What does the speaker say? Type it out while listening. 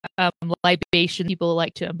libation people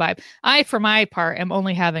like to imbibe. I, for my part, am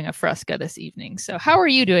only having a Fresca this evening. So how are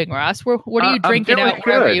you doing, Ross? What are you drinking out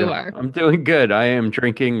wherever you are? I'm doing good. I am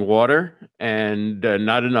drinking water and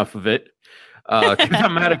not enough of it because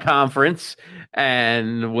I'm at a conference.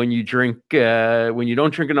 And when you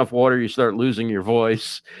don't drink enough water, you start losing your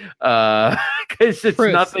voice because it's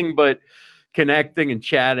nothing but connecting and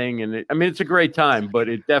chatting. And it's a great time, but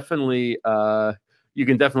it definitely, you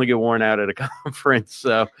can definitely get worn out at a conference.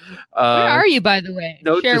 So, where are you, by the way?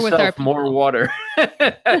 Share with our more water.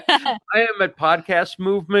 I am at Podcast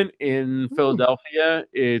Movement in Philadelphia.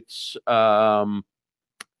 It's a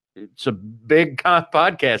big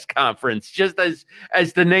podcast conference, just as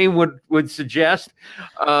the name would suggest.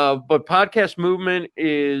 But Podcast Movement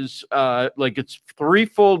is it's 3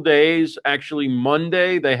 full days. Actually,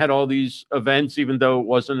 Monday they had all these events, even though it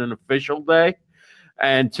wasn't an official day.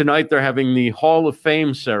 And tonight they're having the Hall of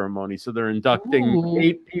Fame ceremony. So they're inducting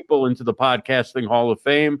 8 people into the Podcasting Hall of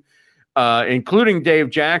Fame, including Dave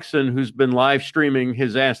Jackson, who's been live streaming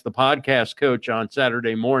his Ask the Podcast Coach on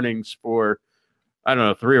Saturday mornings for, I don't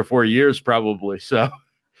know, 3 or 4 years probably. So,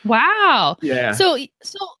 wow. Yeah. So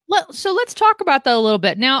let's talk about that a little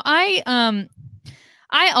bit. Now, I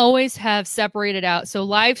always have separated out. So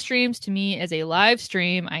live streams to me is a live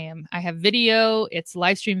stream. I have video. It's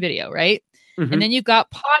live stream video, right? Mm-hmm. And then you've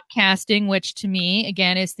got podcasting, which to me,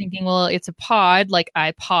 again, is thinking, well, it's a pod, like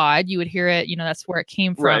iPod. You would hear it, that's where it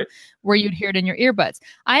came from, right, where you'd hear it in your earbuds.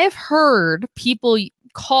 I have heard people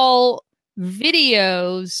call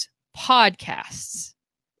videos podcasts.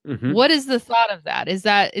 Mm-hmm. What is the thought of that? Is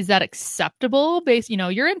that acceptable?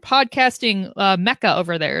 You're in podcasting mecca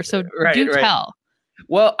over there, so do tell.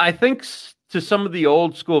 Well, I think to some of the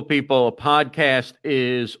old school people, a podcast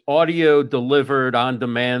is audio delivered on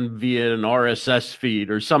demand via an RSS feed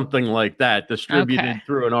or something like that, distributed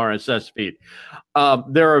through an RSS feed.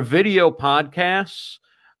 There are video podcasts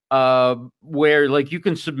where you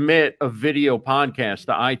can submit a video podcast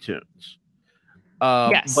to iTunes.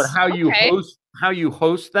 Yes. But how you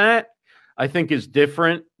host that, I think, is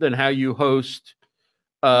different than how you host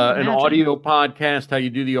an audio podcast, how you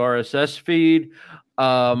do the RSS feed.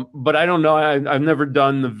 But I don't know. I've never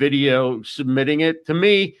done the video submitting it. To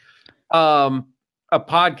me, a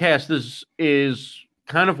podcast is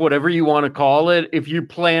kind of whatever you want to call it. If you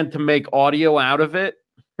plan to make audio out of it.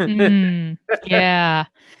 Yeah.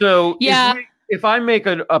 So if I make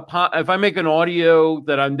an audio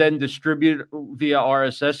that I'm then distribute via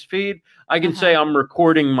RSS feed, I can say I'm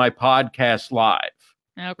recording my podcast live.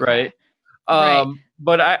 Okay. Right.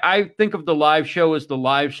 But I think of the live show as the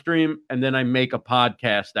live stream, and then I make a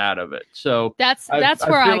podcast out of it. So that's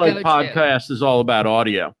where I feel like podcast is all about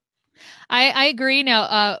audio. I agree.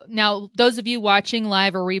 Now, those of you watching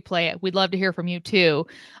live or replay, we'd love to hear from you too.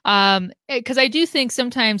 Because I do think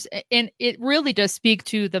sometimes, and it really does speak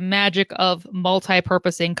to the magic of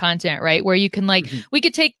multi-purposing content, right? Where you can we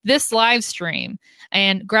could take this live stream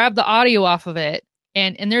and grab the audio off of it.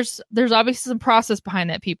 And there's obviously some process behind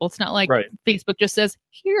that, people. It's not like Facebook just says,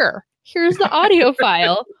 here's the audio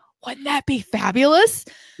file. Wouldn't that be fabulous?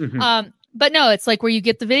 Mm-hmm. But no, it's like where you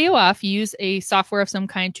get the video off, you use a software of some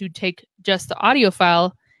kind to take just the audio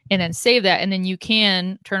file and then save that. And then you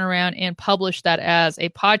can turn around and publish that as a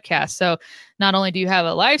podcast. So not only do you have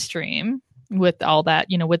a live stream with all that,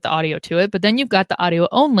 with the audio to it, but then you've got the audio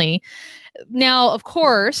only. Now, of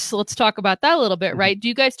course, let's talk about that a little bit, right? Do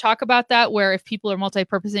you guys talk about that, where if people are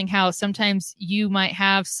multi-purposing, how sometimes you might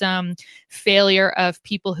have some failure of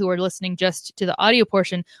people who are listening just to the audio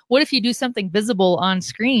portion? What if you do something visible on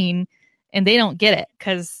screen and they don't get it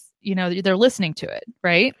because, they're listening to it,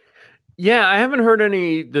 right? Yeah, I haven't heard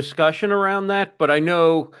any discussion around that, but I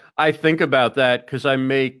know I think about that because I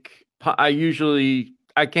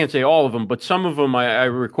can't say all of them, but some of them I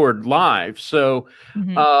record live. So,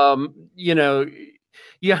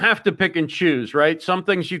 you have to pick and choose, right? Some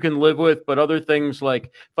things you can live with, but other things, like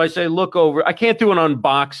if I say, look over, I can't do an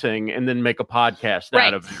unboxing and then make a podcast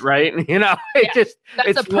out of it, right?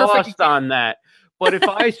 It's lost on that. But if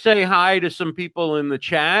I say hi to some people in the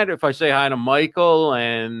chat, if I say hi to Michael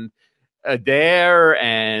and Adair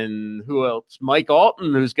and who else? Mike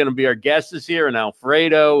Allton, who's going to be our guest this year, and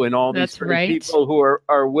Alfredo, and all these people who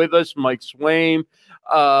are with us, Mike Swain.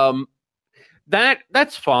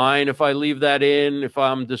 That's fine if I leave that in. If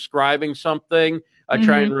I'm describing something, I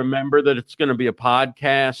try and remember that it's going to be a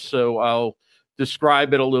podcast, so I'll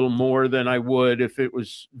describe it a little more than I would if it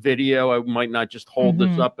was video. I might not just hold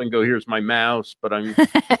this up and go, here's my mouse, but I'm,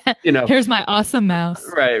 here's my awesome mouse.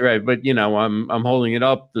 Right. But I'm holding it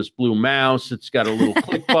up, this blue mouse. It's got a little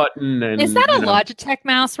click button. And is that a Logitech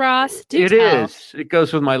mouse, Ross? It is. It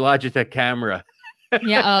goes with my Logitech camera.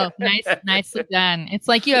 Yeah. Oh, nicely done. It's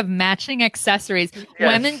like you have matching accessories.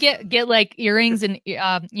 Yes. Women get like earrings and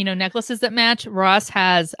necklaces that match. Ross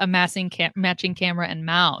has a matching camera and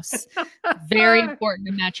mouse. Very important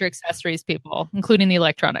to match your accessories, people, including the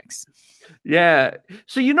electronics. Yeah.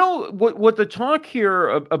 So you know what the talk here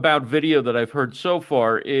about video that I've heard so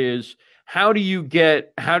far is how do you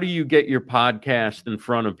get your podcast in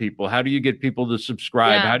front of people? How do you get people to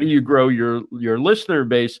subscribe? Yeah. How do you grow your listener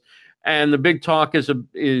base? And the big talk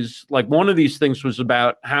is like one of these things was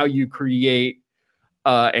about how you create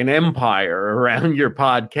an empire around your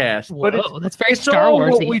podcast. Whoa, But that's very it's Star all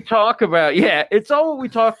Warsy. what we talk about. Yeah, it's all what we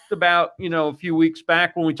talked about, a few weeks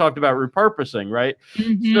back when we talked about repurposing, right?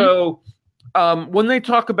 Mhm. So when they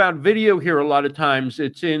talk about video here, a lot of times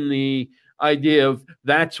it's in the idea of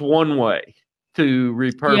that's one way to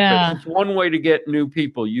repurpose. Yeah. It's one way to get new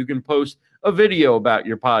people. You can post a video about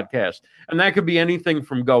your podcast, and that could be anything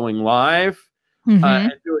from going live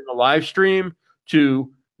and doing a live stream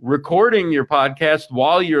to recording your podcast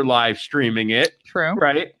while you're live streaming it. True.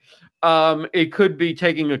 Right. It could be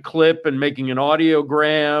taking a clip and making an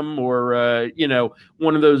audiogram or,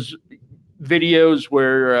 one of those videos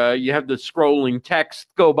where you have the scrolling text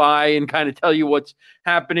go by and kind of tell you what's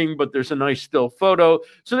happening, but there's a nice still photo.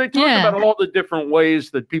 So they talk about all the different ways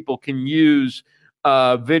that people can use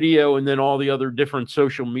video and then all the other different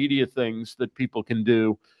social media things that people can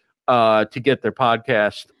do to get their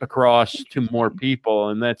podcast across to more people.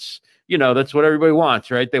 And that's what everybody wants,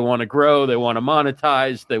 right? They want to grow, they want to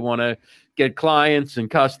monetize, they want to get clients and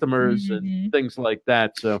customers and things like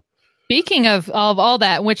that. So speaking of all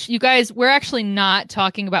that, which you guys, we're actually not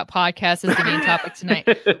talking about podcasts as the main topic tonight.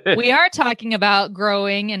 We are talking about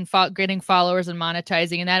growing and getting followers and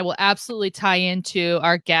monetizing, and that will absolutely tie into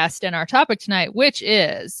our guest and our topic tonight, which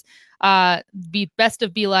is best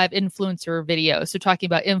of BeLive influencer videos. So talking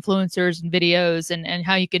about influencers and videos and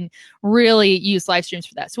how you can really use live streams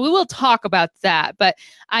for that. So we will talk about that. But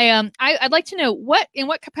I'd like to know in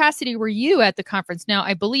what capacity were you at the conference? Now,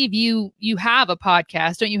 I believe you have a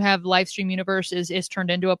podcast. Don't you have Livestream Universe is turned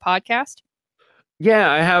into a podcast?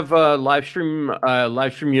 Yeah, I have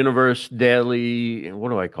Livestream Universe Daily. What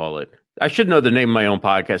do I call it? I should know the name of my own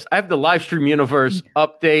podcast. I have the Livestream Universe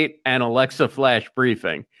Update and Alexa Flash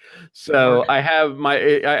Briefing. So I have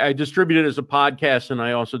I distribute it as a podcast, and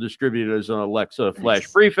I also distribute it as an Alexa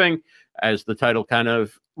Flash Briefing, as the title kind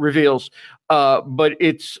of reveals. But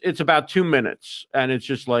it's about 2 minutes, and it's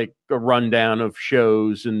just like a rundown of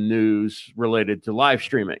shows and news related to live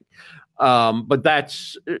streaming. But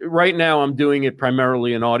that's right now I'm doing it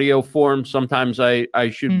primarily in audio form. Sometimes I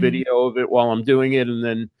shoot video of it while I'm doing it and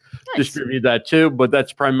then distribute that too. But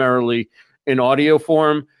that's primarily in audio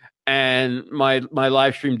form. And my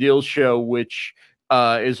live stream deals show, which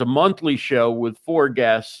is a monthly show with 4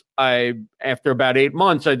 guests. After about 8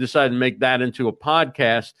 months, I decided to make that into a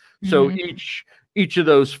podcast. So each of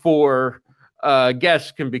those 4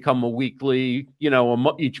 guests can become a weekly,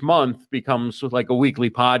 each month becomes like a weekly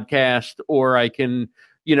podcast, or I can,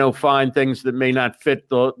 find things that may not fit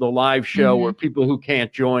the live show or people who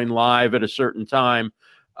can't join live at a certain time.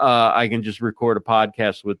 I can just record a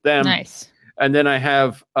podcast with them. Nice. And then I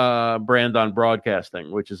have Brand on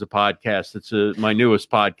Broadcasting, which is a podcast. It's my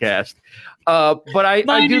newest podcast. But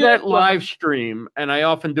I do that live stream, and I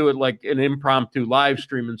often do it like an impromptu live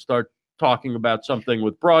stream and start talking about something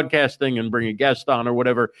with broadcasting and bring a guest on or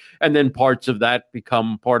whatever. And then parts of that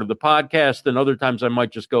become part of the podcast. And other times I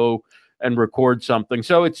might just go and record something.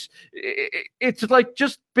 So it's like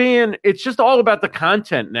it's just all about the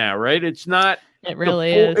content now, right? It's not. It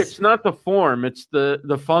really is. It's not the form. It's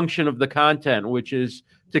the function of the content, which is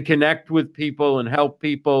to connect with people and help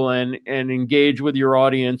people and engage with your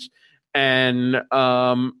audience and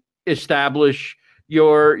establish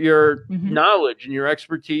your knowledge and your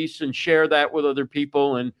expertise and share that with other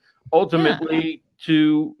people and ultimately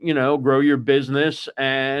to, grow your business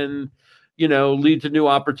and, lead to new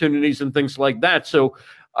opportunities and things like that. So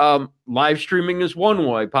live streaming is one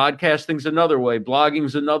way, podcasting's another way,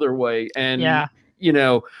 blogging's another way, and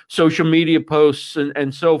social media posts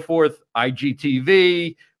and so forth,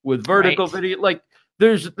 IGTV with vertical video. Like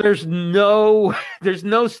there's no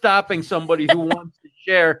stopping somebody who wants to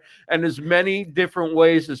share in as many different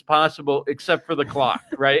ways as possible, except for the clock,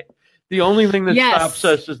 right? The only thing that stops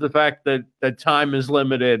us is the fact that time is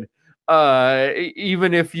limited.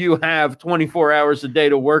 Even if you have 24 hours a day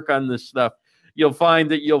to work on this stuff, you'll find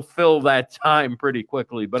that you'll fill that time pretty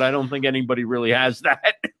quickly, but I don't think anybody really has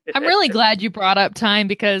that. I'm really glad you brought up time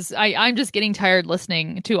because I'm just getting tired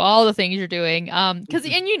listening to all the things you're doing. Because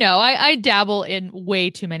and I dabble in way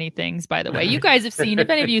too many things. By the way, you guys have seen. If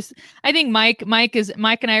any of you, I think Mike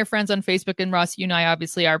and I are friends on Facebook, and Ross, you and I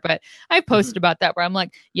obviously are. But I've posted about that where I'm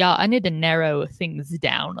like, yeah, I need to narrow things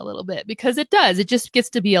down a little bit because it just gets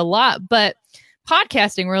to be a lot. But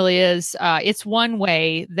podcasting really is. It's one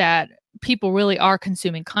way that people really are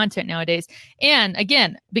consuming content nowadays. And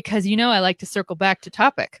again, because I like to circle back to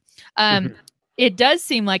topic, it does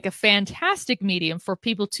seem like a fantastic medium for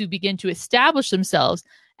people to begin to establish themselves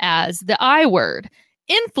as the I word,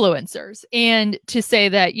 influencers, and to say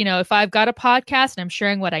that, if I've got a podcast and I'm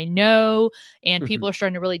sharing what I know and people are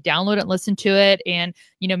starting to really download it and listen to it, and,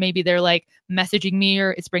 maybe they're like messaging me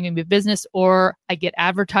or it's bringing me business, or I get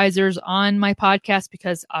advertisers on my podcast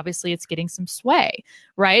because obviously it's getting some sway,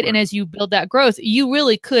 right? And as you build that growth, you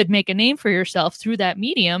really could make a name for yourself through that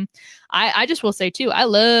medium. I just will say too, I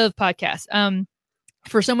love podcasts.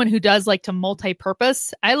 For someone who does like to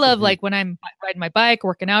multi-purpose, I love like when I'm riding my bike,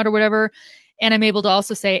 working out or whatever, and I'm able to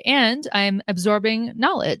also say, and I'm absorbing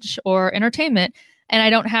knowledge or entertainment, and I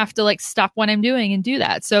don't have to like stop what I'm doing and do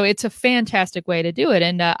that. So it's a fantastic way to do it.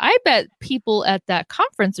 And I bet people at that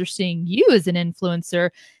conference are seeing you as an influencer.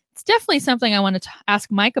 It's definitely something I want to ask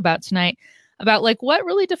Mike about tonight, about like what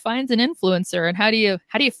really defines an influencer and how do you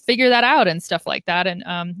figure that out and stuff like that.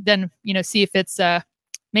 And then, see if it's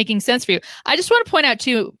making sense for you. I just want to point out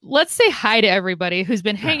too, let's say hi to everybody who's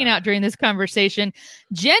been hanging out during this conversation.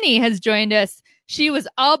 Jenny has joined us. She was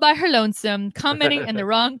all by her lonesome, commenting in the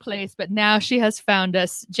wrong place, but now she has found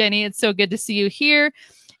us. Jenny, it's so good to see you here.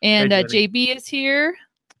 And hey, JB is here.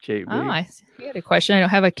 JB. I had a question. I don't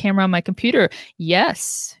have a camera on my computer.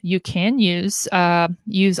 Yes, you can use on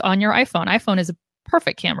your iPhone. iPhone is a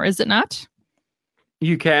perfect camera, is it not?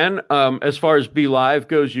 You can. As far as BeLive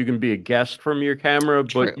goes, you can be a guest from your camera,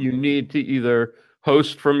 True. but you need to either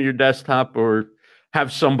host from your desktop or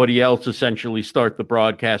have somebody else essentially start the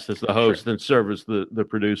broadcast as the host and serve as the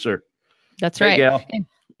producer. That's right. Gail.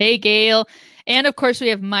 Hey, Gail. And of course, we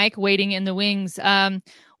have Mike waiting in the wings.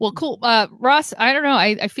 Well, cool. Ross, I don't know.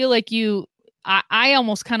 I feel like I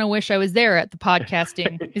almost kind of wish I was there at the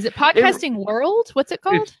podcasting. Is it Podcasting World? What's it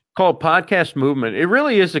called? It's called Podcast Movement. It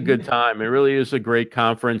really is a good time. It really is a great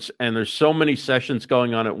conference. And there's so many sessions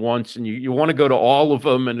going on at once. And you want to go to all of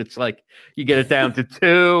them. And it's like you get it down to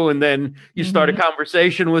 2. And then you start a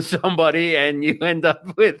conversation with somebody and you end up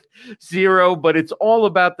with 0. But it's all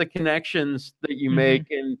about the connections that you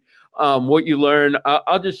make and what you learn.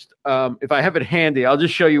 I'll just, if I have it handy, I'll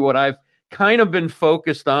just show you what I've kind of been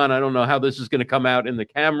focused on. I don't know how this is going to come out in the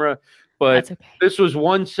camera, but this was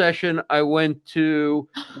one session I went to,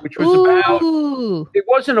 which was it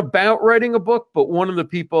wasn't about writing a book, but one of the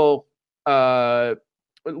people,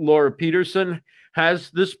 Laura Peterson,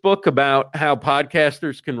 has this book about how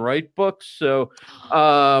podcasters can write books. So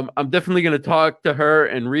I'm definitely going to talk to her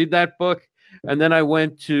and read that book. And then I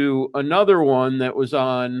went to another one that was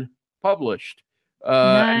on published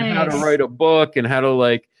and how to write a book and how to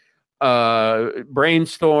like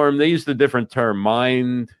brainstorm. They used a different term,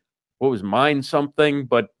 mind something,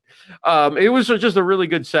 but it was just a really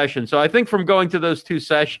good session. So I think from going to those 2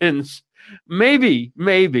 sessions, maybe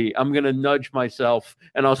I'm going to nudge myself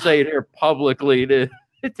and I'll say it here publicly to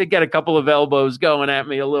get a couple of elbows going at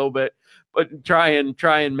me a little bit, but try and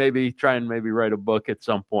maybe write a book at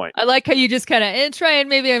some point. I like how you just kind of try and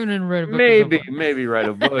maybe I'm going to write a book. Maybe write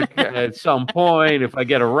a book at some point if I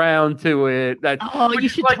get around to it. You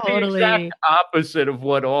should like totally. The exact opposite of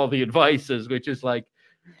what all the advice is, which is like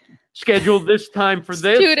schedule this time for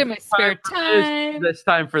this. Do it in my spare time. This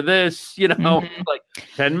time for this. Like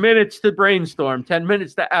 10 minutes to brainstorm, 10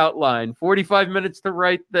 minutes to outline, 45 minutes to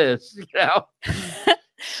write this.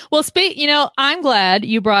 Well, I'm glad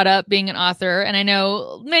you brought up being an author. And I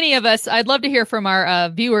know many of us, I'd love to hear from our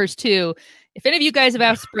viewers too. If any of you guys have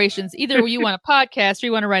aspirations, either you want a podcast or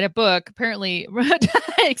you want to write a book, apparently,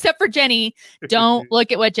 except for Jenny, don't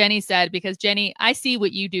look at what Jenny said, because Jenny, I see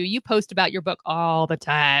what you do. You post about your book all the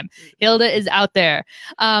time. Hilda is out there.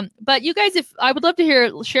 But you guys, I would love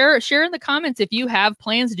to share in the comments if you have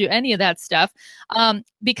plans to do any of that stuff.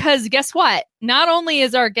 Because guess what? Not only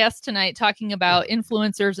is our guest tonight talking about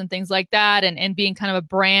influencers and things like that and being kind of a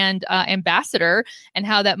brand ambassador and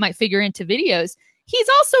how that might figure into videos, he's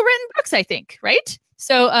also written books, I think, right?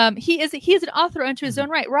 So he is an author unto his own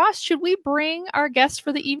right. Ross, should we bring our guest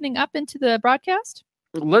for the evening up into the broadcast?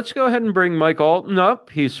 Let's go ahead and bring Mike Allton up.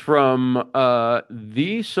 He's from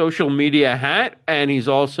the Social Media Hat, and he's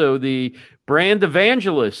also the brand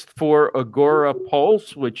evangelist for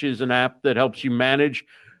Agorapulse, which is an app that helps you manage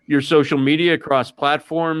your social media across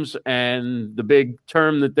platforms. And the big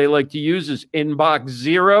term that they like to use is inbox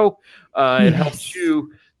zero. It helps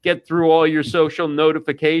you get through all your social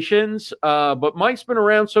notifications. But Mike's been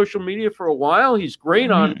around social media for a while. He's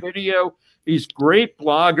great on video. He's great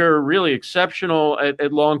blogger, really exceptional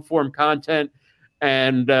at long form content.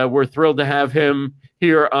 And we're thrilled to have him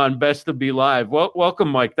here on Best of BeLive. Well, welcome,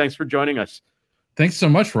 Mike. Thanks for joining us. Thanks so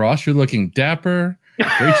much, Ross. You're looking dapper.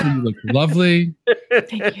 Rachel, you look lovely.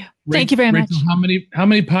 Thank you. Thank you very much. How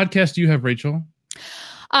many podcasts do you have, Rachel?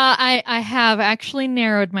 I have actually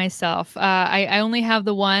narrowed myself. I only have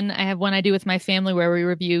the one. I have one I do with my family where we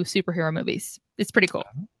review superhero movies. It's pretty cool.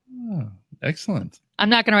 Oh, excellent. I'm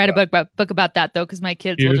not going to write a book about that, though, because my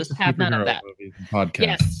kids will just have none of that. Podcasts.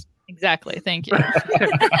 Yes, exactly. Thank you.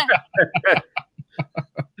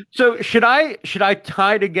 So should I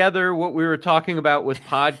tie together what we were talking about with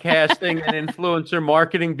podcasting and influencer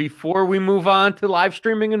marketing before we move on to live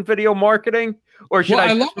streaming and video marketing? Or should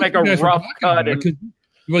I just make a rough cut?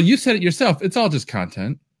 Well, you said it yourself. It's all just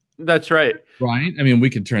content. That's right. Right. I mean, we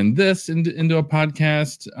could turn this into a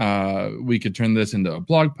podcast. We could turn this into a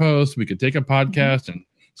blog post. We could take a podcast and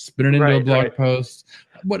spin it into a blog post.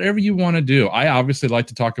 Whatever you want to do. I obviously like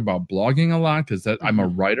to talk about blogging a lot because I'm a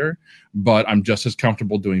writer, but I'm just as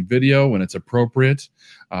comfortable doing video when it's appropriate.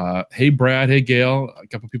 Hey, Brad. Hey, Gail. A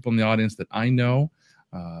couple people in the audience that I know.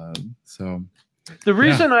 So the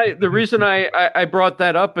reason I brought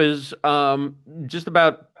that up is just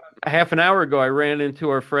about a half an hour ago, I ran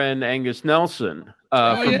into our friend Angus Nelson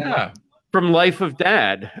from Life of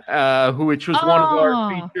Dad, which was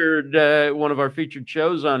one of our featured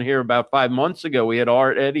shows on here about 5 months ago. We had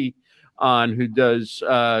Art Eddy on, who does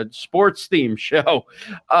sports theme show.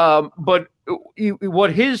 But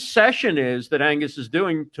what his session is that Angus is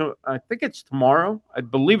doing, I think it's tomorrow. I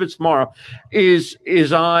believe it's tomorrow.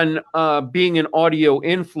 Is on being an audio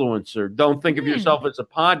influencer. Don't think of yourself as a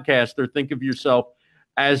podcaster. Think of yourself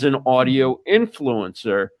as an audio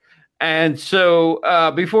influencer. And so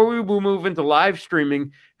before we will move into live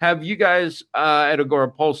streaming, have you guys at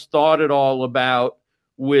Agorapulse thought at all about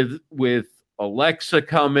with Alexa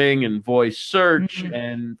coming and voice search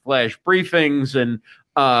and flash briefings and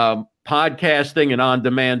podcasting and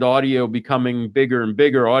on-demand audio becoming bigger and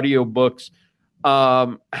bigger, audiobooks,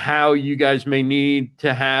 how you guys may need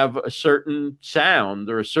to have a certain sound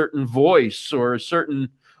or a certain voice or a certain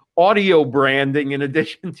audio branding in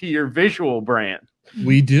addition to your visual brand?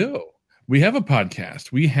 We do. We have a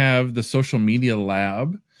podcast. We have the Social Media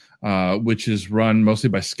Lab, which is run mostly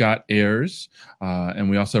by Scott Ayers. And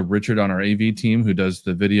we also have Richard on our AV team who does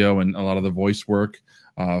the video and a lot of the voice work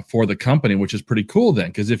for the company, which is pretty cool then.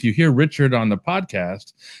 Because if you hear Richard on the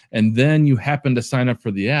podcast and then you happen to sign up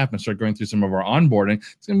for the app and start going through some of our onboarding,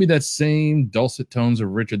 it's going to be that same dulcet tones of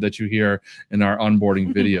Richard that you hear in our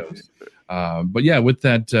onboarding videos. But yeah, with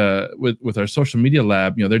that, with our Social Media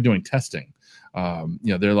Lab, they're doing testing.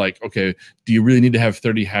 They're like, okay, do you really need to have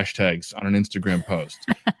 30 hashtags on an Instagram post?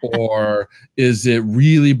 Or is it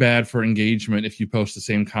really bad for engagement if you post the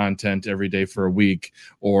same content every day for a week?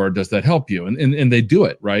 Or does that help you? And they do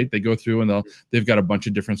it, right? They go through and they've got a bunch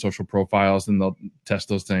of different social profiles and they'll test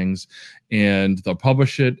those things and they'll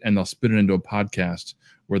publish it and they'll spit it into a podcast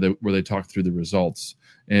where they talk through the results.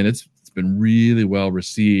 And it's been really well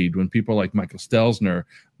received. When people like Michael Stelzner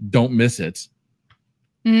don't miss it,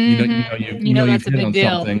 you've hit on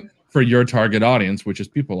something for your target audience, which is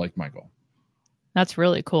people like Michael. That's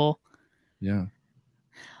really cool. Yeah.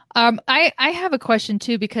 I have a question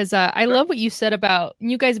too, because I love what you said about,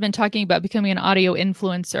 you guys have been talking about becoming an audio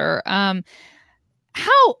influencer.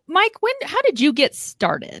 How did you get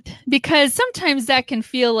started? Because sometimes that can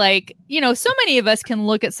feel like, so many of us can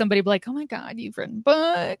look at somebody and be like, oh my God, you've written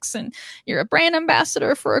books and you're a brand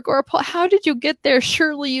ambassador for Agorapulse. How did you get there?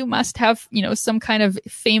 Surely you must have, some kind of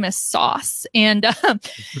famous sauce. And,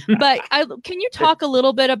 but can you talk a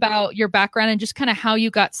little bit about your background and just kind of how you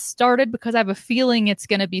got started? Because I have a feeling it's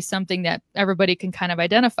going to be something that everybody can kind of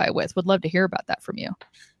identify with. Would love to hear about that from you.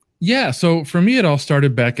 Yeah, so for me, it all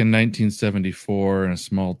started back in 1974 in a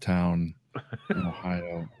small town in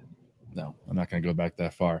Ohio. No, I'm not going to go back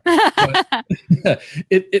that far. But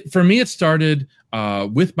for me, it started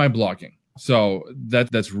with my blogging. So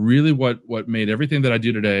that's really what made everything that I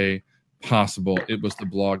do today possible. It was the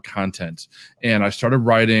blog content. And I started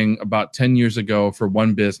writing about 10 years ago for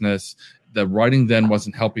one business. The writing then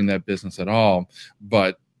wasn't helping that business at all,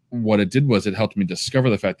 but what it did was it helped me discover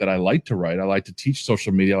the fact that I like to write. I like to teach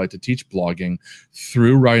social media. I like to teach blogging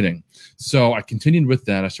through writing. So I continued with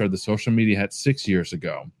that. I started the Social Media Hat 6 years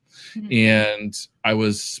ago. And I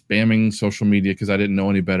was spamming social media because I didn't know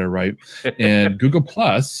any better, right? And Google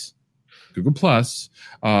Plus Google Plus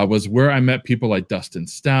was where I met people like Dustin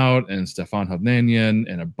Stout and Stefan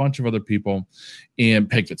Hovnanian and a bunch of other people, and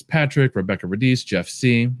Peg Fitzpatrick, Rebecca Radice, Jeff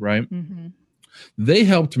C., right? Mm-hmm. They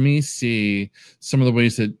helped me see some of the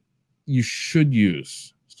ways that you should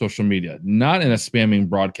use social media, not in a spamming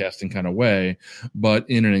broadcasting kind of way, but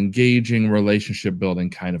in an engaging relationship building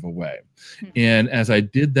kind of a way. Mm-hmm. And as I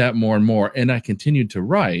did that more and more, and I continued to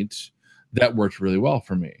write, that worked really well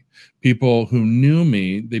for me. People who knew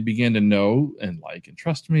me, they began to know and like and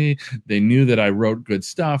trust me. They knew that I wrote good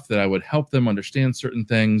stuff, that I would help them understand certain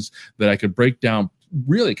things, that I could break down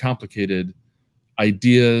really complicated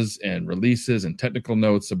ideas and releases and technical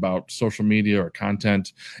notes about social media or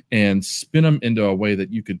content and spin them into a way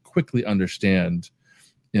that you could quickly understand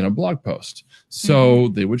in a blog post. So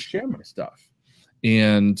they would share my stuff.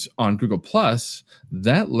 And on Google Plus,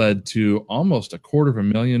 that led to almost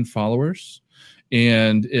 250,000 followers.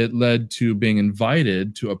 And it led to being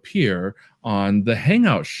invited to appear on the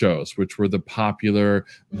Hangout shows, which were the popular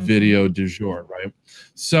video du jour, right?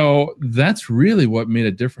 So that's really what made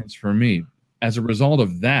a difference for me. As a result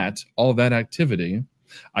of that, all of that activity,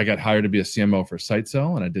 I got hired to be a CMO for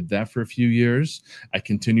SiteCell, and I did that for a few years. I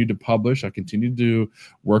continued to publish. I continued to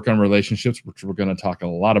work on relationships, which we're going to talk a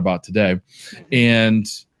lot about today. And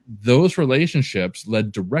those relationships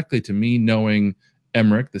led directly to me knowing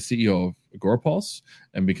Emmerich, the CEO of Agorapulse,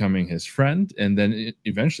 and becoming his friend, and then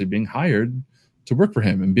eventually being hired to work for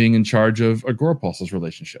him and being in charge of Agorapulse's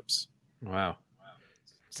relationships. Wow.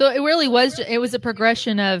 So it really was, it was a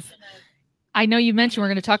progression of, I know you mentioned we're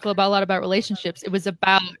going to talk a lot about relationships. It was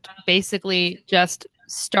about basically just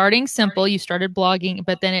starting simple. You started blogging,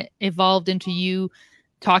 but then it evolved into you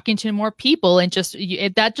talking to more people, and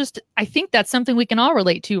I think that's something we can all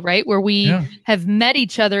relate to, right? Where we have met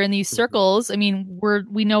each other in these circles. I mean,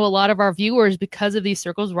 we know a lot of our viewers because of these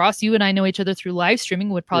circles. Ross, you and I know each other through live streaming.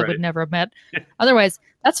 Would never have met otherwise.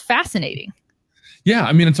 That's fascinating. Yeah,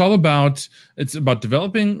 I mean, it's about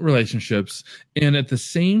developing relationships and at the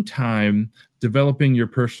same time developing your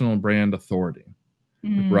personal brand authority,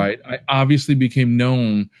 right? I obviously became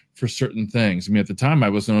known for certain things. I mean, at the time, I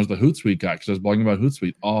was known as the Hootsuite guy because I was blogging about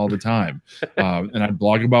Hootsuite all the time, and I'd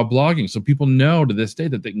blog about blogging. So people know to this day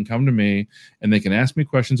that they can come to me and they can ask me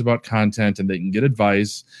questions about content and they can get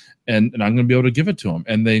advice, and I'm going to be able to give it to them.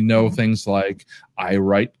 And they know things like I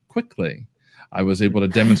write quickly. I was able to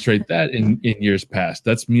demonstrate that in years past.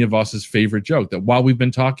 That's Mia Voss's favorite joke, that while we've been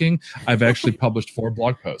talking, I've actually published 4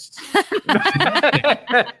 blog posts.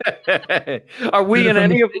 Are we in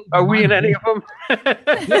any of them?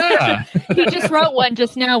 Yeah. He just wrote one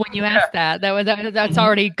just now when you asked that. That's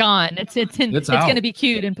already gone. It's going to be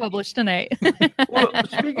queued and published tonight. Well,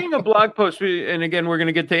 speaking of blog posts, and again, we're going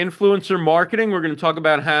to get to influencer marketing. We're going to talk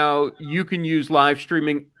about how you can use live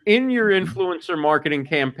streaming in your influencer marketing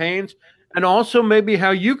campaigns, and also maybe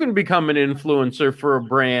how you can become an influencer for a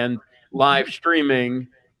brand live streaming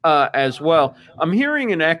as well. I'm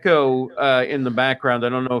hearing an echo in the background. I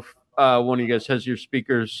don't know if one of you guys has your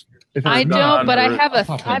speakers. I don't, but I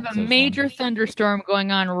have a major thunderstorm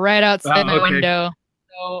going on right outside my window.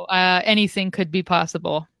 So anything could be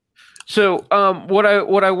possible. So what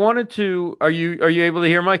I wanted to, are you able to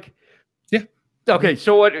hear, Mike? Yeah. Okay,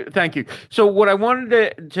 thank you. So what I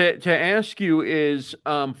wanted to ask you is,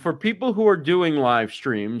 for people who are doing live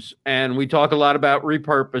streams, and we talk a lot about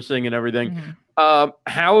repurposing and everything,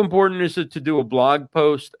 how important is it to do a blog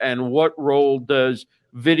post, and what role does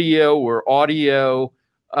video or audio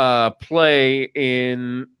play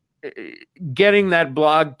in getting that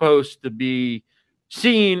blog post to be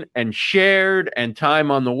seen and shared, and time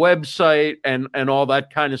on the website and all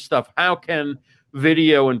that kind of stuff? How can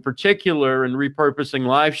video in particular and repurposing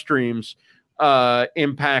live streams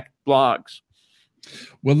impact blogs?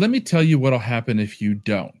 Well, let me tell you what'll happen if you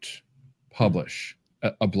don't publish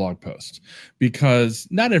a blog post, because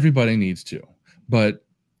not everybody needs to. But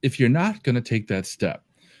if you're not going to take that step,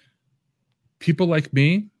 people like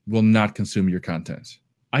me will not consume your content.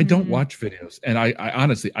 I don't watch videos, and I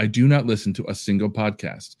honestly, I do not listen to a single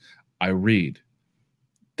podcast. I read.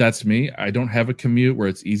 That's me. I don't have a commute where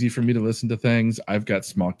it's easy for me to listen to things. I've got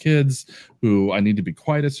small kids who I need to be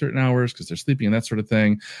quiet at certain hours because they're sleeping and that sort of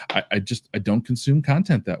thing. I don't consume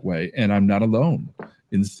content that way, and I'm not alone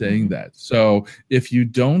in saying that. So if you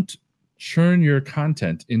don't churn your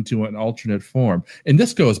content into an alternate form, and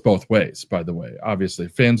this goes both ways, by the way. Obviously,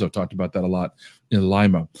 Fanzo talked about that a lot in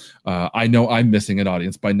Lima. I know I'm missing an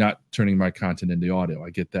audience by not turning my content into audio.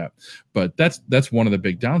 I get that. But that's one of the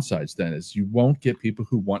big downsides then, is you won't get people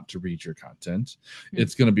who want to read your content.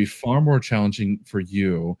 It's going to be far more challenging for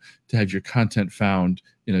you to have your content found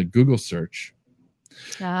in a Google search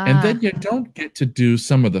And then you don't get to do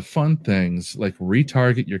some of the fun things like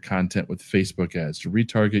retarget your content with Facebook ads, to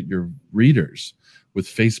retarget your readers with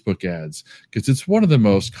Facebook ads, because it's one of the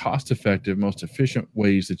most cost-effective, most efficient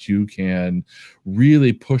ways that you can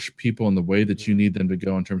really push people in the way that you need them to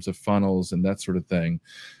go in terms of funnels and that sort of thing.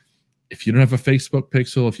 If you don't have a Facebook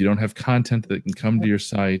pixel, if you don't have content that can come to your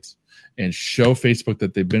site and show Facebook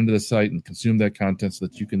that they've been to the site and consume that content so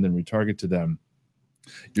that you can then retarget to them,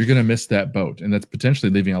 you're going to miss that boat. And that's potentially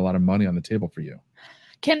leaving a lot of money on the table for you.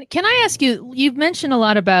 Can I ask you, you've mentioned a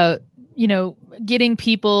lot about, getting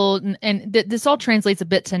people, and this all translates a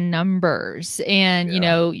bit to numbers, and,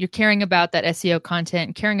 you're caring about that SEO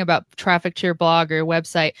content, caring about traffic to your blog or your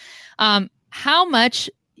website. How much,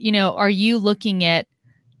 are you looking at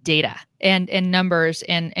data and numbers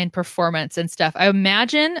and performance and stuff? I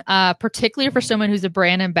imagine, particularly for someone who's a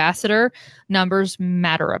brand ambassador, numbers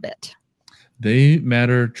matter a bit. They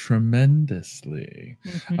matter tremendously.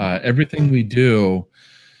 Mm-hmm. Everything we do,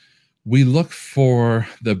 we look for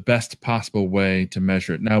the best possible way to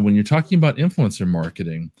measure it. Now, when you're talking about influencer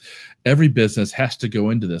marketing, every business has to go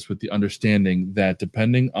into this with the understanding that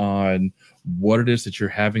depending on what it is that you're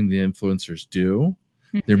having the influencers do,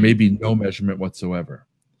 there may be no measurement whatsoever.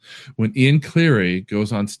 When Ian Cleary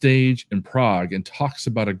goes on stage in Prague and talks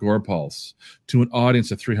about Agorapulse to an audience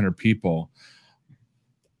of 300 people,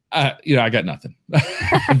 I got nothing. I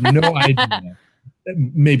have no idea.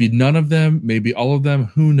 Maybe none of them, maybe all of them,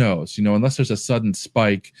 who knows? Unless there's a sudden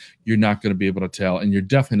spike, you're not going to be able to tell, and you're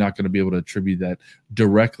definitely not going to be able to attribute that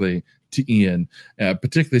directly to Ian,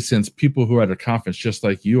 particularly since people who are at a conference just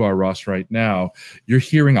like you are, Ross, right now, you're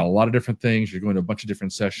hearing a lot of different things. You're going to a bunch of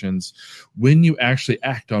different sessions. When you actually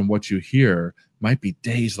act on what you hear might be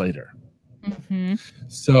days later. Mm-hmm.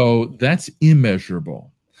 So that's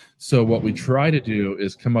immeasurable. So what we try to do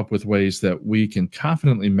is come up with ways that we can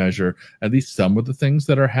confidently measure at least some of the things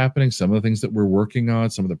that are happening, some of the things that we're working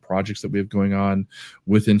on, some of the projects that we have going on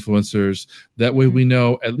with influencers. That way we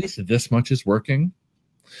know at least this much is working,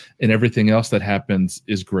 and everything else that happens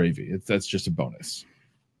is gravy. That's just a bonus.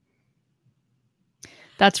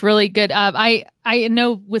 That's really good. I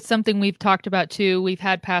know with something we've talked about too, we've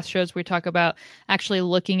had past shows where we talk about actually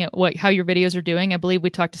looking at how your videos are doing. I believe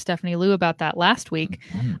we talked to Stephanie Liu about that last week.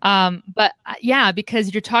 Mm-hmm. But yeah,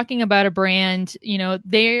 because you're talking about a brand,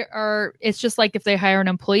 it's just like if they hire an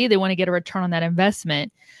employee, they want to get a return on that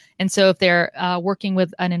investment. And so if they're working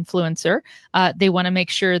with an influencer, they want to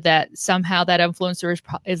make sure that somehow that influencer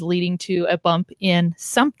is leading to a bump in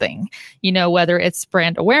something, whether it's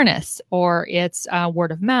brand awareness or it's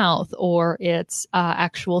word of mouth or it's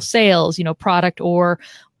actual sales, product or.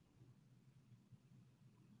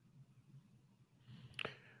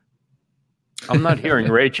 I'm not hearing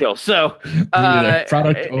Rachel. So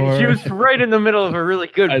product or... she was right in the middle of a really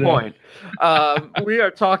good point. We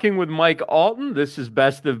are talking with Mike Allton. This is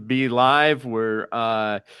Best of BeLive. We're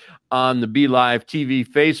on the BeLive TV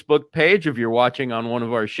Facebook page. If you're watching on one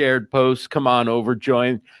of our shared posts, come on over,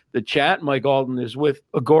 join the chat. Mike Allton is with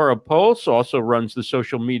Agorapulse, also runs the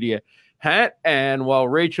social media hat. And while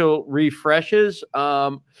Rachel refreshes,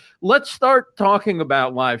 let's start talking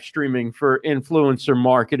about live streaming for influencer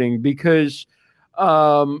marketing, because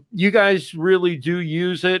you guys really do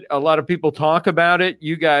use it. A lot of people talk about it.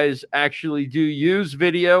 You guys actually do use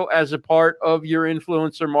video as a part of your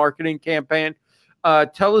influencer marketing campaign.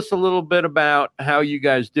 Tell us a little bit about how you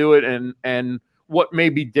guys do it and what may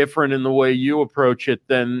be different in the way you approach it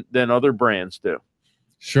than other brands do.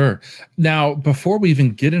 Sure. Now, before we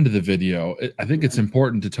even get into the video, I think it's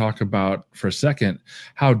important to talk about for a second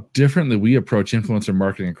how differently we approach influencer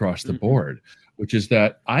marketing across the board, which is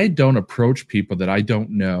that I don't approach people that I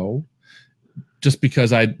don't know just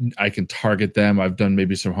because I can target them. I've done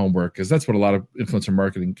maybe some homework, because that's what a lot of influencer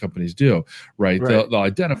marketing companies do, right? They'll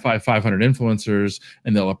identify 500 influencers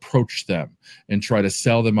and they'll approach them and try to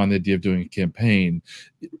sell them on the idea of doing a campaign,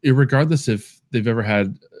 regardless if they've ever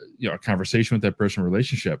had a conversation with that person,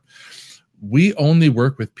 relationship. We only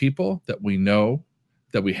work with people that we know,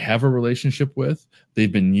 that we have a relationship with.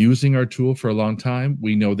 They've been using our tool for a long time.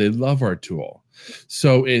 We know they love our tool.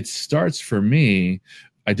 So it starts for me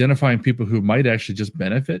identifying people who might actually just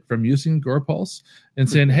benefit from using Agorapulse and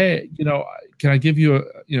saying, hey, can I give you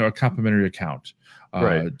a complimentary account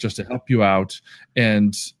just to help you out?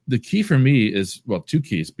 And the key for me is, well, two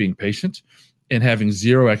keys: being patient and having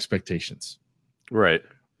zero expectations. Right.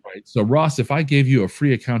 So, Ross, if I gave you a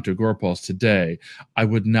free account to Agorapulse today, I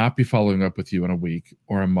would not be following up with you in a week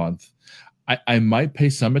or a month. I might pay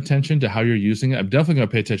some attention to how you're using it. I'm definitely going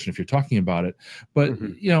to pay attention if you're talking about it. But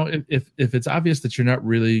if it's obvious that you're not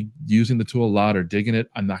really using the tool a lot or digging it,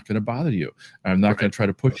 I'm not going to bother you. I'm not going to try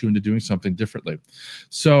to push you into doing something differently.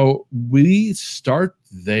 So we start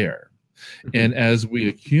there. And as we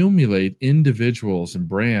accumulate individuals and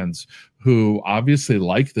brands who obviously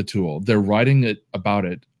like the tool, they're writing about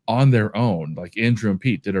it on their own. Like Andrew and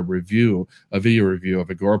Pete did a video review of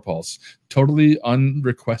Agorapulse, totally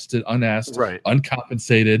unrequested, unasked,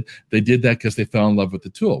 uncompensated. They did that because they fell in love with the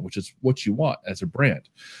tool, which is what you want as a brand.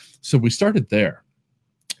 So we started there.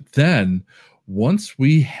 Then once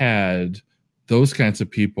we had those kinds of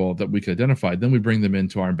people that we could identify, then we bring them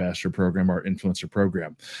into our ambassador program, our influencer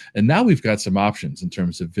program. And now we've got some options in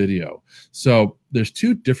terms of video. So there's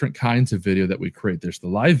two different kinds of video that we create. There's the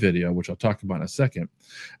live video, which I'll talk about in a second.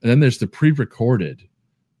 And then there's the pre-recorded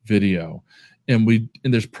video. And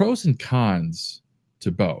there's pros and cons to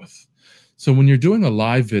both. So when you're doing a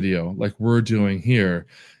live video, like we're doing here,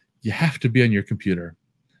 you have to be on your computer.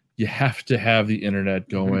 You have to have the internet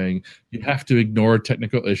going. You have to ignore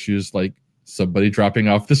technical issues like somebody dropping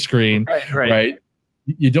off the screen, right?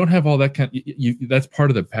 You don't have all that that's part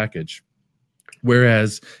of the package.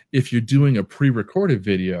 Whereas if you're doing a pre-recorded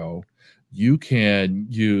video, you can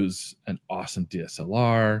use an awesome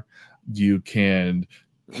DSLR. You can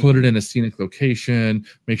put it in a scenic location,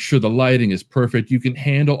 make sure the lighting is perfect. You can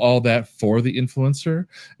handle all that for the influencer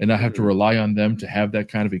and not have to rely on them to have that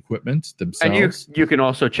kind of equipment themselves. And you can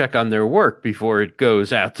also check on their work before it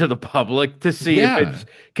goes out to the public to see if it's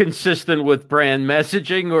consistent with brand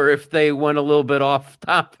messaging or if they went a little bit off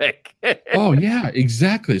topic. Oh, yeah,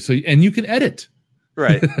 exactly. So, and you can edit.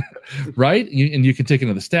 Right. Right. And you can take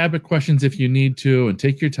another stab at questions if you need to and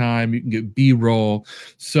take your time. You can get B-roll.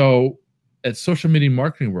 So at Social Media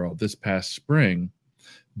Marketing World this past spring,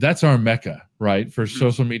 that's our mecca, right, for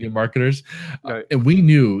social media marketers. And we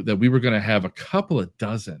knew that we were going to have a couple of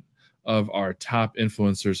dozen of our top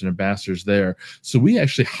influencers and ambassadors there. So we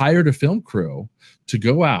actually hired a film crew to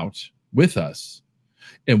go out with us.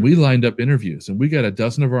 And we lined up interviews. And we got a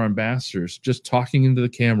dozen of our ambassadors just talking into the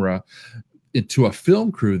camera, into a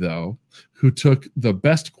film crew, though, who took the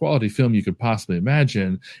best quality film you could possibly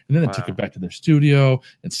imagine, and then they took it back to their studio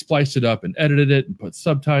and spliced it up and edited it and put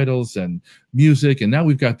subtitles and music. And now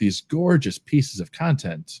we've got these gorgeous pieces of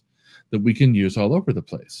content that we can use all over the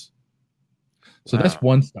place. So that's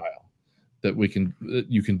one style that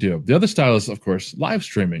you can do. The other style is, of course, live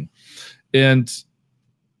streaming. And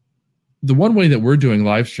the one way that we're doing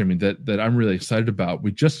live streaming that I'm really excited about,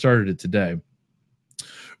 we just started it today.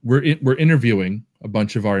 We're interviewing a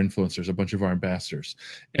bunch of our influencers, a bunch of our ambassadors,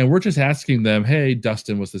 and we're just asking them, hey,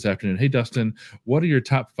 Dustin was this afternoon. Hey, Dustin, what are your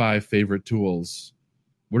top 5 favorite tools?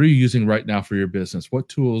 What are you using right now for your business? What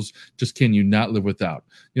tools just can you not live without?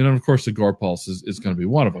 And of course, the Agorapulse is going to be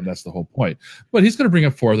one of them. That's the whole point. But he's going to bring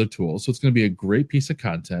up 4 other tools. So it's going to be a great piece of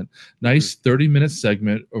content, nice 30-minute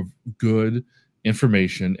segment of good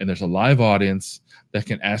information, and there's a live audience that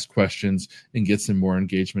can ask questions and get some more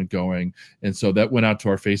engagement going. And so that went out to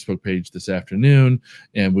our Facebook page this afternoon,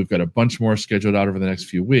 and we've got a bunch more scheduled out over the next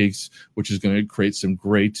few weeks, which is going to create some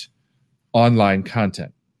great online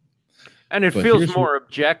content. And it feels more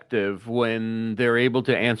objective when they're able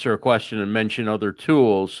to answer a question and mention other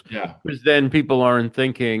tools. Yeah. Because then people aren't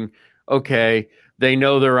thinking, okay, they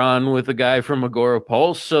know they're on with a guy from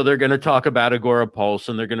Agorapulse, so they're going to talk about Agorapulse,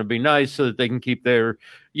 and they're going to be nice so that they can keep their,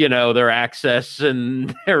 their access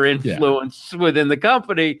and their influence within the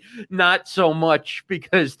company. Not so much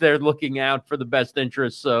because they're looking out for the best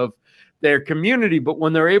interests of their community, but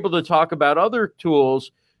when they're able to talk about other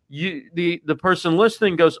tools, the person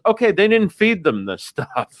listening goes, okay, they didn't feed them this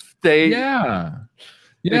stuff. And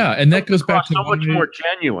that goes back to so much more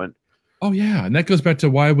genuine. Oh, yeah. And that goes back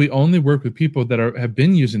to why we only work with people that have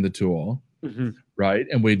been using the tool, right?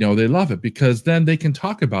 And we know they love it because then they can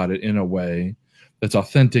talk about it in a way that's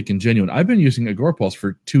authentic and genuine. I've been using Agorapulse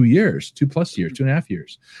for 2 years, 2+ years, 2.5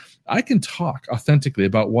 years. I can talk authentically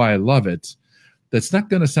about why I love it. That's not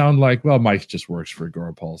going to sound like, well, Mike just works for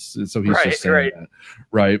Agorapulse, so he's just saying that,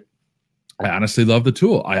 right? I honestly love the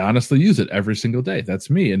tool. I honestly use it every single day.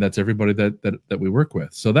 That's me, and that's everybody that we work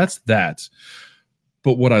with. So that's that.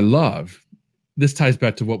 But what I love, this ties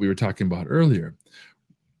back to what we were talking about earlier.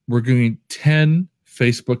 We're doing 10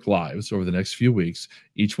 Facebook Lives over the next few weeks.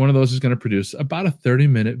 Each one of those is going to produce about a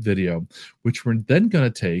 30-minute video, which we're then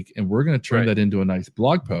going to take and we're going to turn that into a nice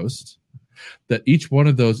blog post that each one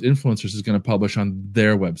of those influencers is going to publish on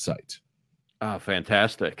their website. Oh,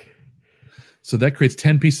 fantastic. So that creates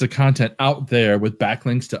 10 pieces of content out there with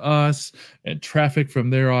backlinks to us and traffic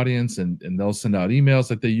from their audience. And they'll send out emails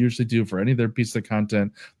like they usually do for any of their pieces of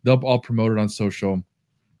content. They'll all promote it on social.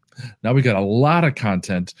 Now we got a lot of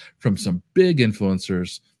content from some big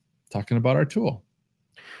influencers talking about our tool.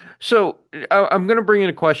 So I'm going to bring in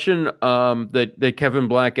a question that Kevin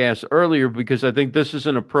Black asked earlier, because I think this is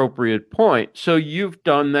an appropriate point. So you've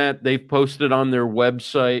done that. They've posted on their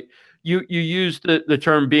website. You used the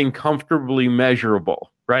term being comfortably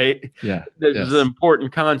measurable, right? Yeah. This is an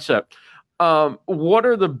important concept. What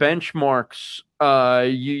are the benchmarks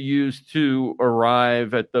you use to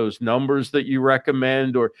arrive at those numbers that you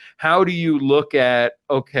recommend? Or how do you look at,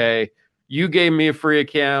 okay, you gave me a free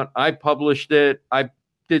account, I published it, I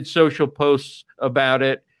did social posts about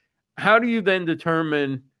it. How do you then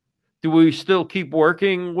determine, do we still keep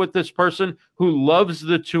working with this person who loves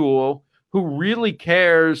the tool, who really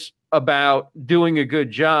cares about doing a good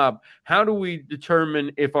job? How do we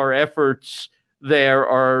determine if our efforts there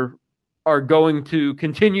are going to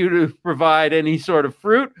continue to provide any sort of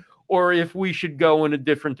fruit, or if we should go in a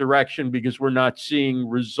different direction because we're not seeing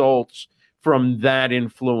results from that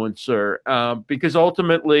influencer? Because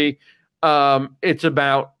ultimately, it's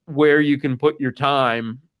about where you can put your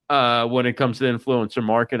time when it comes to influencer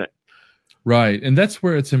marketing. Right. And that's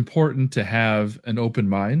where it's important to have an open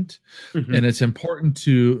mind. Mm-hmm. And it's important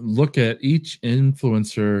to look at each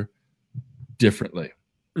influencer differently.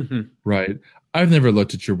 Mm-hmm. Right. I've never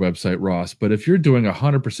looked at your website, Ross, but if you're doing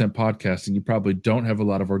 100% podcasting, you probably don't have a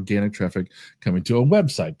lot of organic traffic coming to a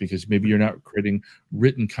website because maybe you're not creating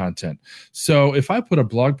written content. So if I put a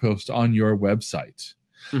blog post on your website,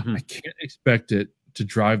 mm-hmm. I can't expect it to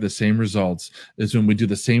drive the same results as when we do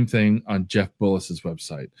the same thing on Jeff Bullis's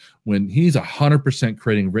website, when he's 100%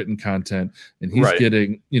 creating written content and he's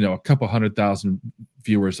getting, a couple 100,000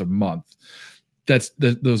 viewers a month.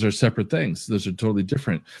 Those are separate things. Those are totally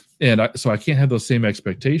different. And so I can't have those same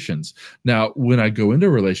expectations. Now, when I go into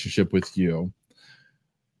a relationship with you,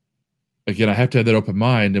 again, I have to have that open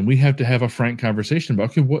mind, and we have to have a frank conversation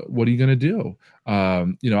about, okay, what are you going to do?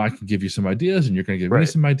 I can give you some ideas, and you're going to give me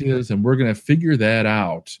some ideas, and we're going to figure that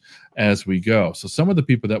out as we go. So some of the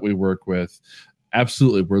people that we work with,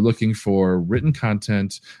 absolutely, we're looking for written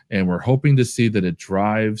content, and we're hoping to see that it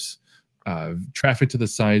drives traffic to the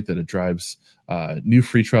site, that it drives new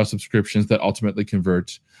free trial subscriptions that ultimately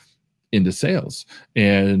convert into sales.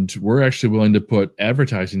 And we're actually willing to put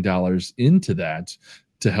advertising dollars into that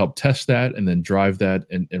to help test that and then drive that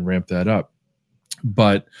and ramp that up.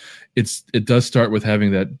 But it does start with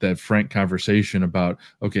having that frank conversation about,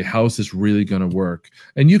 okay, how is this really going to work?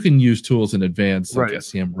 And you can use tools in advance like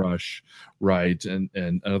SEMrush, right,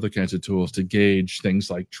 and other kinds of tools to gauge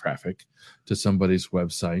things like traffic to somebody's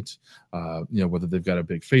website, whether they've got a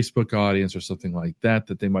big Facebook audience or something like that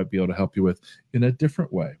they might be able to help you with in a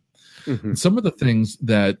different way. Mm-hmm. Some of the things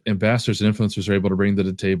that ambassadors and influencers are able to bring to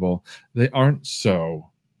the table, they aren't so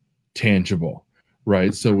tangible,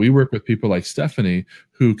 right? So we work with people like Stephanie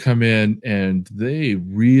who come in and they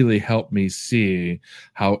really help me see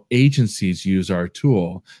how agencies use our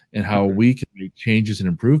tool and how we can make changes and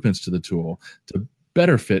improvements to the tool to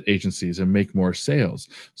better fit agencies and make more sales.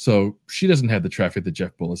 So she doesn't have the traffic that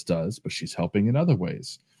Jeff Bullis does, but she's helping in other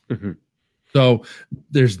ways. Mm-hmm. So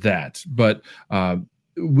there's that. But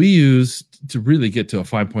we use, to really get to a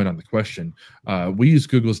fine point on the question, we use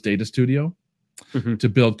Google's Data Studio to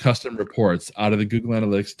build custom reports out of the Google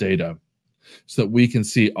Analytics data so that we can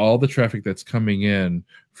see all the traffic that's coming in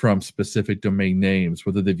from specific domain names,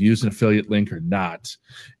 whether they've used an affiliate link or not,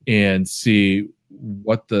 and see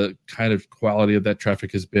what the kind of quality of that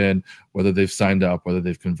traffic has been, whether they've signed up, whether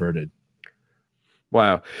they've converted.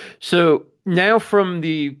 Wow. So now from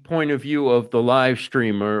the point of view of the live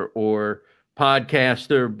streamer or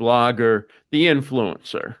podcaster, blogger, the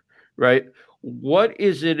influencer, right? What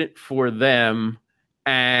is it for them,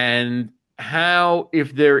 and how,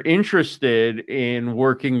 if they're interested in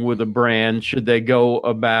working with a brand, should they go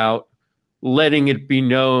about letting it be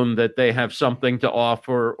known that they have something to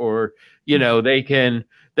offer, or,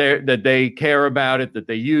 that they care about it, that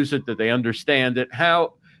they use it, that they understand it?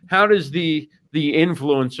 How does the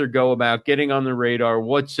influencer go about getting on the radar?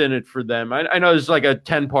 What's in it for them? I know it's like a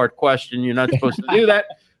 10-part question. You're not supposed to do that.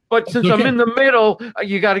 But since I'm in the middle,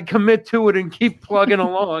 you got to commit to it and keep plugging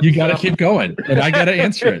along. You got to keep going, and I got to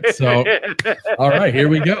answer it. So, all right, here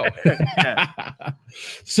we go.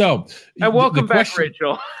 So, and welcome back,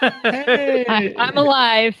 Rachel. Hey. I'm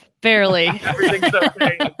alive, barely. Everything's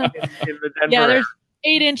okay in the Denver. Yeah, there's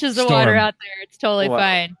 8 inches of water out there. It's totally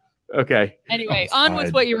fine. Okay. Anyway, on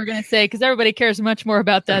with what you were going to say, because everybody cares much more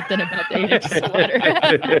about that than about the 8 inches of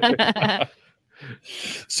water.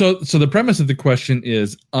 So the premise of the question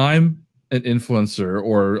is, I'm an influencer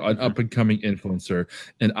or an up and coming influencer,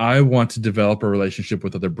 and I want to develop a relationship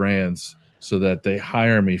with other brands so that they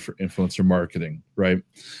hire me for influencer marketing, right?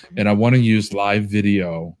 And I want to use live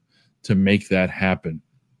video to make that happen.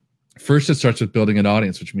 First, it starts with building an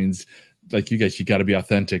audience, which means, like you guys, you got to be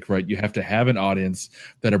authentic, right? You have to have an audience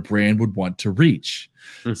that a brand would want to reach.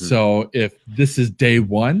 Mm-hmm. So if this is day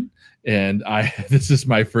one and this is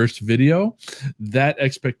my first video, that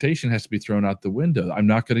expectation has to be thrown out the window. I'm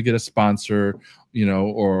not going to get a sponsor,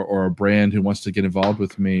 or a brand who wants to get involved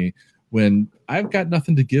with me when I've got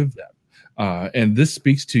nothing to give them. And this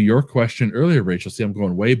speaks to your question earlier, Rachel. See, I'm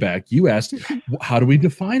going way back. You asked, how do we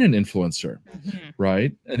define an influencer,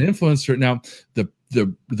 right? An influencer. Now,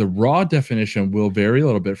 the raw definition will vary a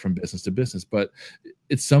little bit from business to business, but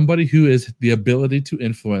it's somebody who has the ability to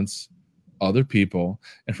influence other people.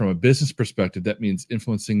 And from a business perspective, that means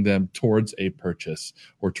influencing them towards a purchase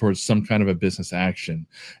or towards some kind of a business action.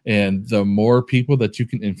 And the more people that you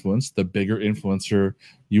can influence, the bigger influencer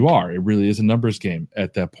you are. It really is a numbers game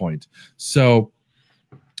at that point. So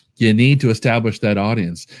you need to establish that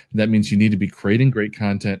audience. And that means you need to be creating great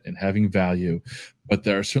content and having value. But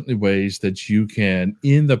there are certainly ways that you can,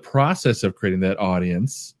 in the process of creating that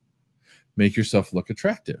audience, make yourself look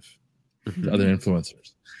attractive to other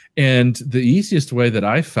influencers. And the easiest way that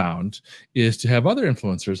I found is to have other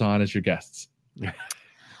influencers on as your guests.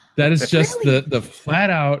 That is just the flat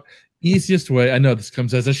out easiest way. I know this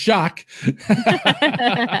comes as a shock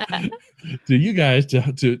to you guys,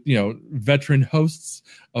 to veteran hosts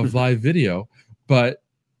of live video, but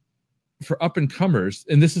for up and comers,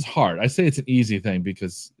 and this is hard. I say it's an easy thing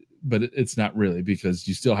but it's not really, because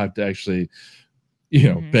you still have to actually,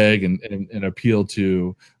 beg and appeal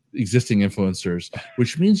to existing influencers,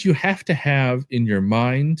 which means you have to have in your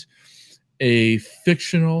mind a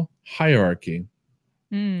fictional hierarchy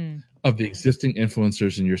of the existing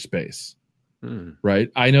influencers in your space,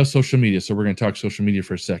 right? I know social media, so we're going to talk social media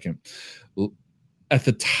for a second. At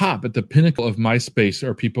the top, at the pinnacle of my space,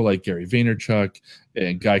 are people like Gary Vaynerchuk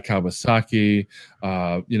and Guy Kawasaki,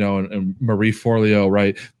 and Marie Forleo,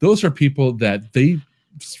 right? Those are people that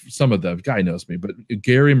some of them, Guy knows me, but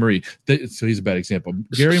Gary and Marie, so he's a bad example.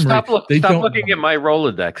 Gary and Marie, stop looking at my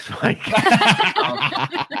Rolodex, Mike.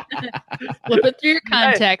 Flip it through your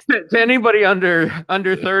context. To anybody under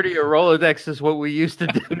 30, a Rolodex is what we used to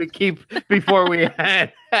do to keep before we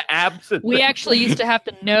had apps. We actually used to have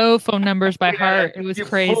to know phone numbers by heart. It was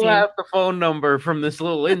crazy. Pull out the phone number from this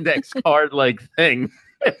little index card like thing.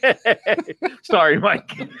 Sorry,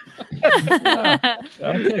 Mike.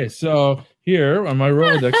 Okay, so here on my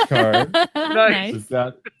Rolodex card, nice. We've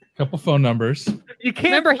got a couple phone numbers. You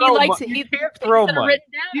can't remember throw he can't throw that are written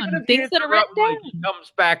down. Even if Things that are written down. He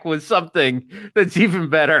comes back with something that's even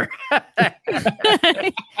better.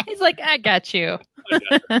 He's like, I got you.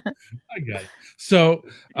 I got it. So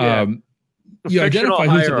you identify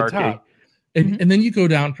who's at the top. And then you go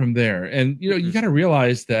down from there. And, you got to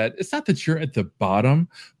realize that it's not that you're at the bottom,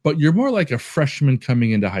 but you're more like a freshman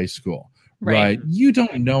coming into high school, right? You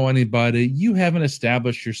don't know anybody. You haven't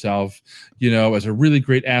established yourself, as a really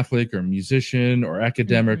great athlete or musician or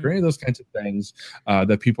academic or any of those kinds of things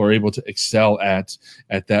that people are able to excel at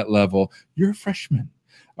that level. You're a freshman.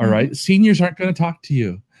 All right. Seniors aren't going to talk to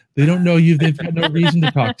you. They don't know you. They've got no reason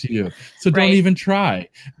to talk to you. So don't even try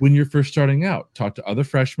when you're first starting out. Talk to other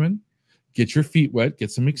freshmen. Get your feet wet, get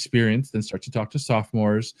some experience, then start to talk to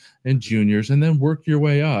sophomores and juniors, and then work your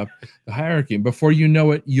way up the hierarchy. And before you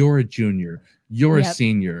know it, you're a junior, you're a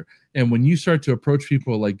senior. And when you start to approach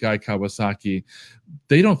people like Guy Kawasaki,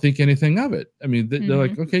 they don't think anything of it. I mean, they're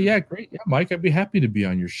like, okay, yeah, great. Yeah, Mike, I'd be happy to be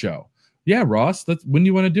on your show. Yeah, Ross, when do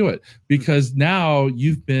you want to do it? Because now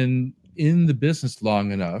you've been in the business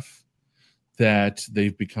long enough that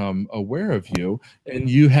they've become aware of you, and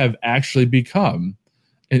you have actually become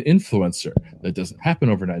an influencer. That doesn't happen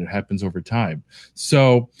overnight. It happens over time.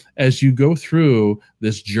 So as you go through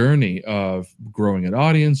this journey of growing an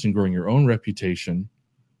audience and growing your own reputation,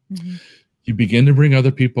 you begin to bring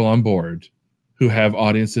other people on board who have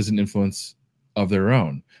audiences and influence of their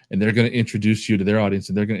own. And they're going to introduce you to their audience,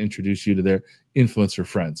 and they're going to introduce you to their influencer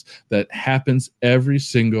friends. That happens every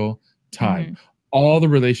single time. All the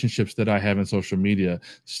relationships that I have in social media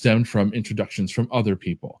stem from introductions from other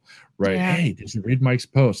people, right? Yeah. Hey, did you read Mike's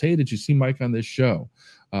post? Hey, did you see Mike on this show?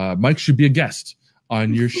 Mike should be a guest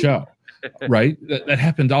on your show, right? That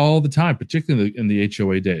happened all the time, particularly in the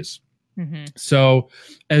HOA days. So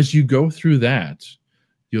as you go through that,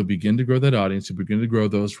 you'll begin to grow that audience. You'll begin to grow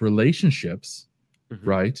those relationships,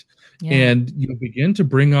 right? Yeah. And you'll begin to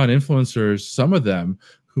bring on influencers, some of them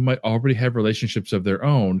who might already have relationships of their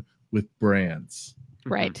own with brands.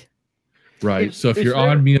 Right. Right. So if you're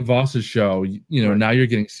on Mia Voss's show, now you're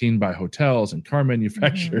getting seen by hotels and car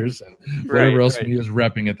manufacturers and whatever else Mia's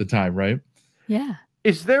repping at the time, right? Yeah.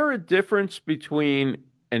 Is there a difference between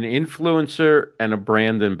an influencer and a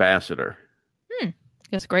brand ambassador?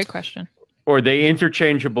 That's a great question. Or are they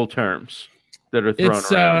interchangeable terms that are thrown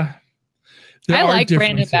around? I like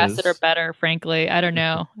brand ambassador better, frankly. I don't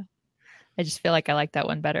know. I just feel like I like that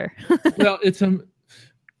one better. Well,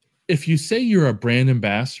 if you say you're a brand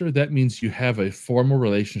ambassador, that means you have a formal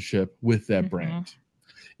relationship with that brand.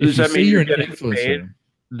 Does that mean you're getting paid?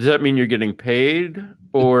 Does that mean you're getting paid,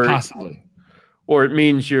 or possibly, or it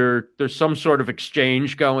means there's some sort of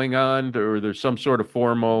exchange going on, or there's some sort of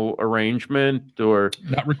formal arrangement, or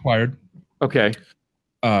not required? Okay.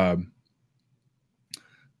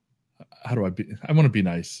 How do I be? I want to be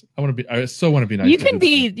nice. I so want to be nice. You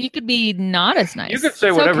could be not as nice. You could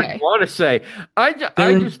say whatever you want to say. I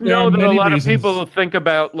just know that a lot of people think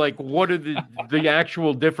about like what are the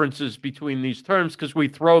actual differences between these terms, because we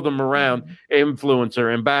throw them around,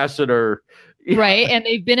 influencer, ambassador. Right. And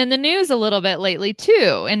they've been in the news a little bit lately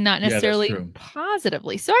too, and not necessarily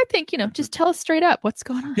positively. So I think, just tell us straight up what's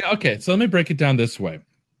going on. Yeah. Okay. So let me break it down this way.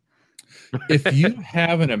 If you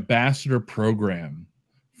have an ambassador program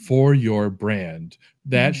for your brand,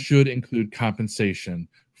 that should include compensation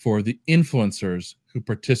for the influencers who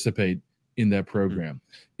participate in that program.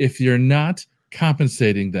 If you're not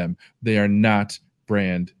compensating them, they are not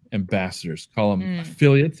brand ambassadors. Call them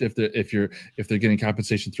affiliates if they're getting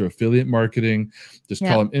compensation through affiliate marketing. Just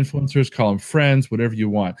call them influencers, call them friends, whatever you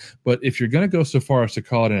want. But if you're going to go so far as to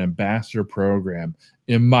call it an ambassador program,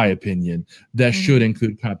 in my opinion, that should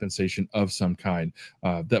include compensation of some kind.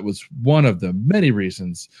 That was one of the many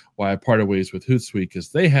reasons why I parted ways with Hootsuite, because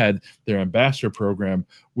they had their ambassador program,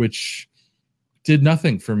 which did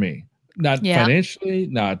nothing for me. Not financially,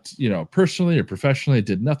 not personally or professionally. It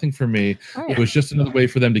did nothing for me. It was just another way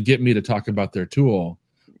for them to get me to talk about their tool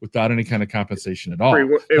without any kind of compensation at all. It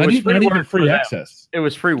was free work, free access. It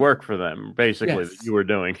was free work for them, basically, that you were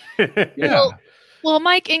doing. Well,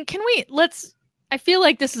 Mike, and I feel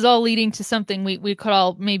like this is all leading to something we could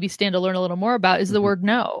all maybe stand to learn a little more about, is the word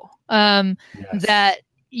no. That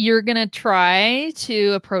you're going to try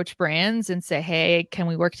to approach brands and say, hey, can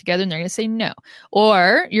we work together? And they're going to say no.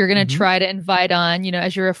 Or you're going to try to invite on,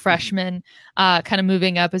 as you're a freshman, kind of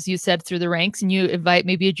moving up, as you said, through the ranks, and you invite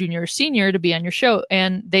maybe a junior or senior to be on your show,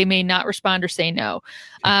 and they may not respond or say no.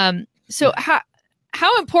 So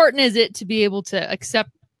how important is it to be able to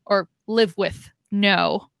accept or live with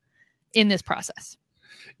no in this process?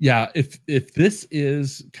 Yeah, if this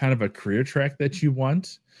is kind of a career track that you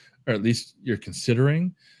want, or at least you're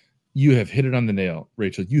considering, you have hit it on the nail,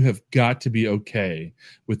 Rachel. You have got to be okay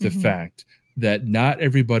with the fact that not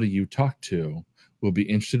everybody you talk to will be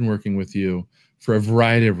interested in working with you for a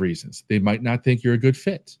variety of reasons. They might not think you're a good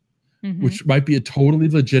fit, which might be a totally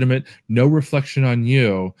legitimate, no reflection on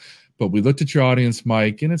you. But we looked at your audience,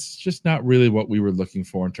 Mike, and it's just not really what we were looking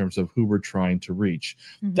for in terms of who we're trying to reach.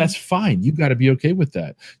 That's fine. You got to be okay with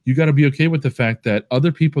that. You got to be okay with the fact that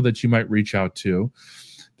other people that you might reach out to,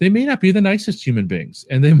 they may not be the nicest human beings,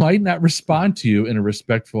 and they might not respond to you in a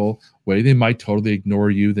respectful way. They might totally ignore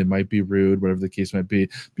you. They might be rude, whatever the case might be,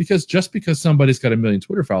 because just because somebody's got 1 million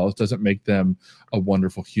Twitter followers doesn't make them a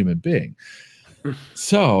wonderful human being.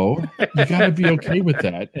 So you got to be okay with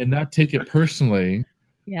that and not take it personally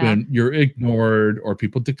when you're ignored or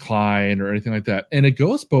people decline or anything like that. And it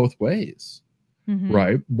goes both ways,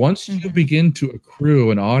 right? Once you begin to accrue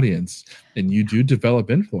an audience and you do develop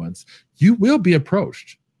influence, you will be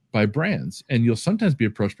approached by brands, and you'll sometimes be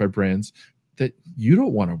approached by brands that you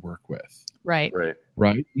don't want to work with. Right.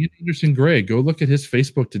 Ian Anderson Gray, go look at his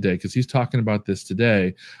Facebook today, because he's talking about this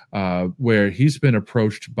today, where he's been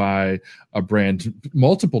approached by a brand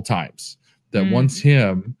multiple times that wants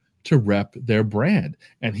him to rep their brand,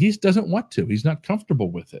 and he doesn't want to. He's not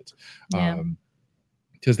comfortable with it,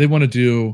 because they want to do